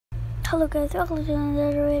Hello guys, welcome to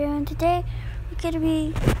another video, and today we're gonna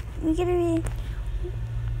be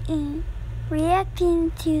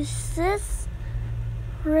reacting to this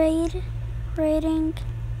rating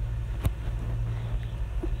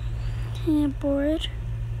board.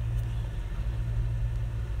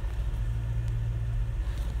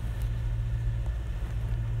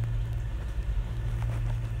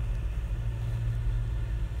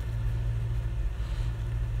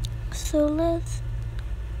 So let's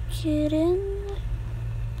get into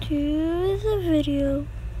the video.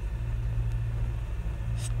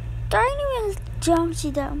 Starting with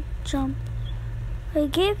jump. I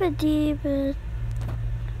gave a D, but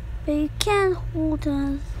you can't hold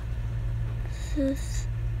on this.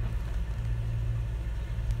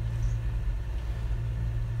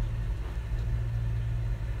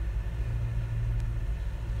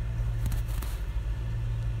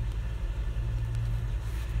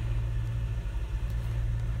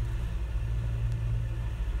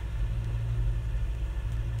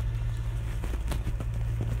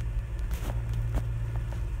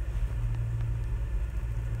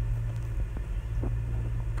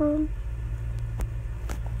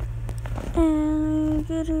 And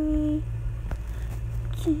we're gonna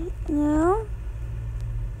be now.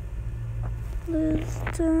 Let's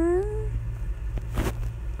turn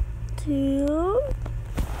to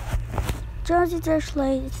Jonesy Dash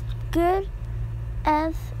Light. It's good.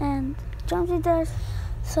 F and Jonesy Dash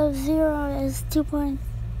Sub-Zero is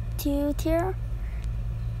 2.2 tier.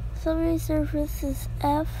 Subway Surface is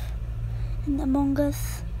F, and Among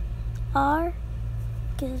Us R.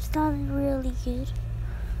 It's not really good.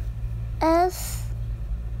 S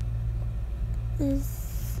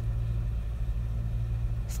is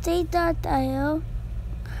State.io.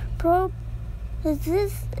 Pro is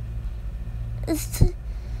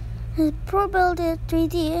Pro Build It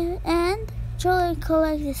 3D, and Troll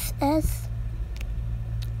Collect is S.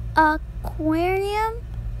 Aquarium,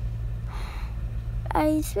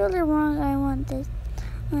 I spelled it wrong. I wanted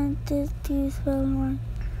to spell it wrong.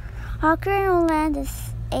 Aquarium Land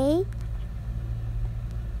is A.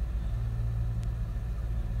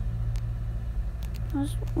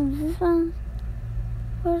 What's this one?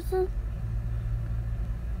 Where's it?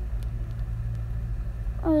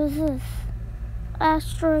 What is this?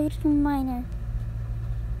 Asteroid Miner.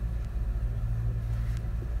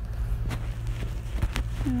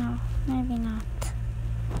 No, maybe not.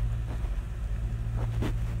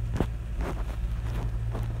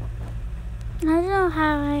 I don't know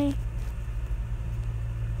how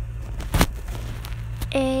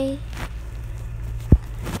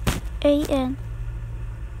A-M.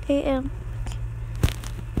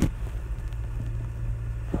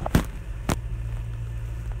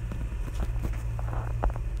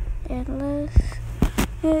 And let's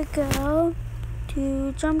go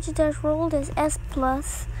to Jump to Dash Roll is S+.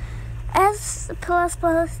 S++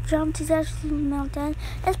 Jump to Dash Meltdown.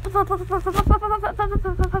 S++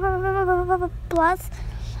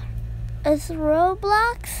 is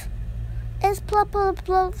Roblox. S++,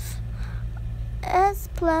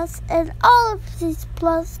 and all of these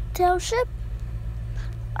plus Tailship.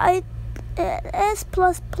 S++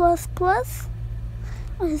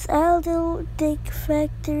 is Idle Dig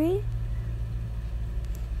Factory.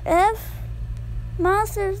 F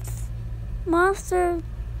Monster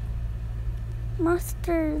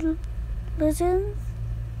Legends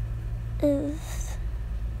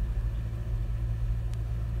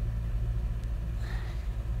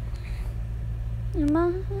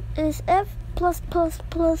is F+++++,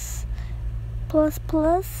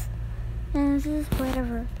 and this is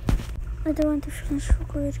whatever. I don't want to finish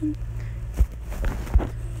recording.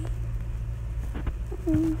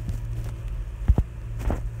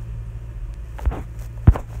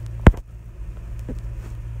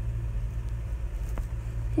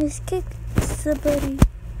 Let's kick somebody.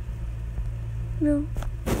 No.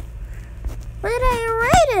 Where did I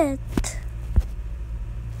write it?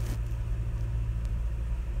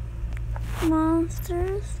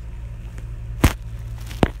 Monsters.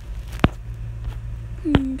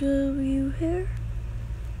 W here.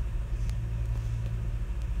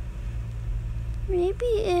 Maybe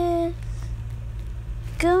it's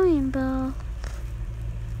Going Bell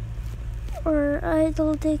or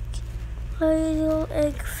Idle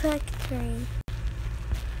Egg Factory.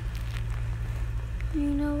 You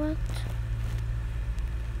know what?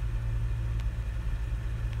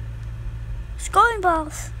 It's Going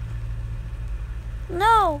Balls.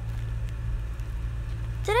 No.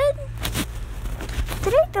 Did I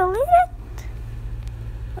delete it?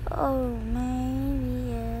 Oh,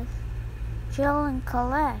 maybe it's Gel and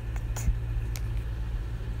Collect.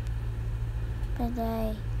 But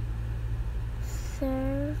I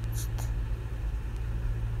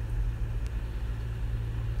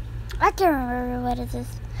I can't remember what it is.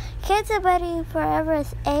 Kids Abiding Forever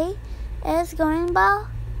is A. S. Going Ball.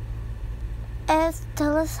 S.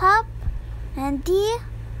 Telescope. And D.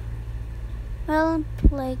 Melon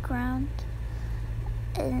Playground.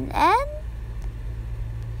 And N.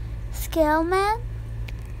 Scale Man.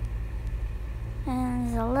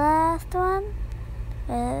 And the last one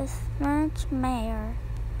is French Mayor.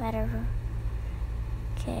 Whatever.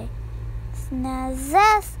 Okay. So now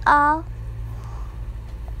that's all.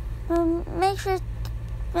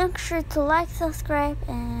 Make sure to like, subscribe,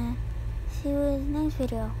 and see you in the next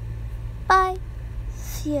video. Bye.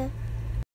 See ya.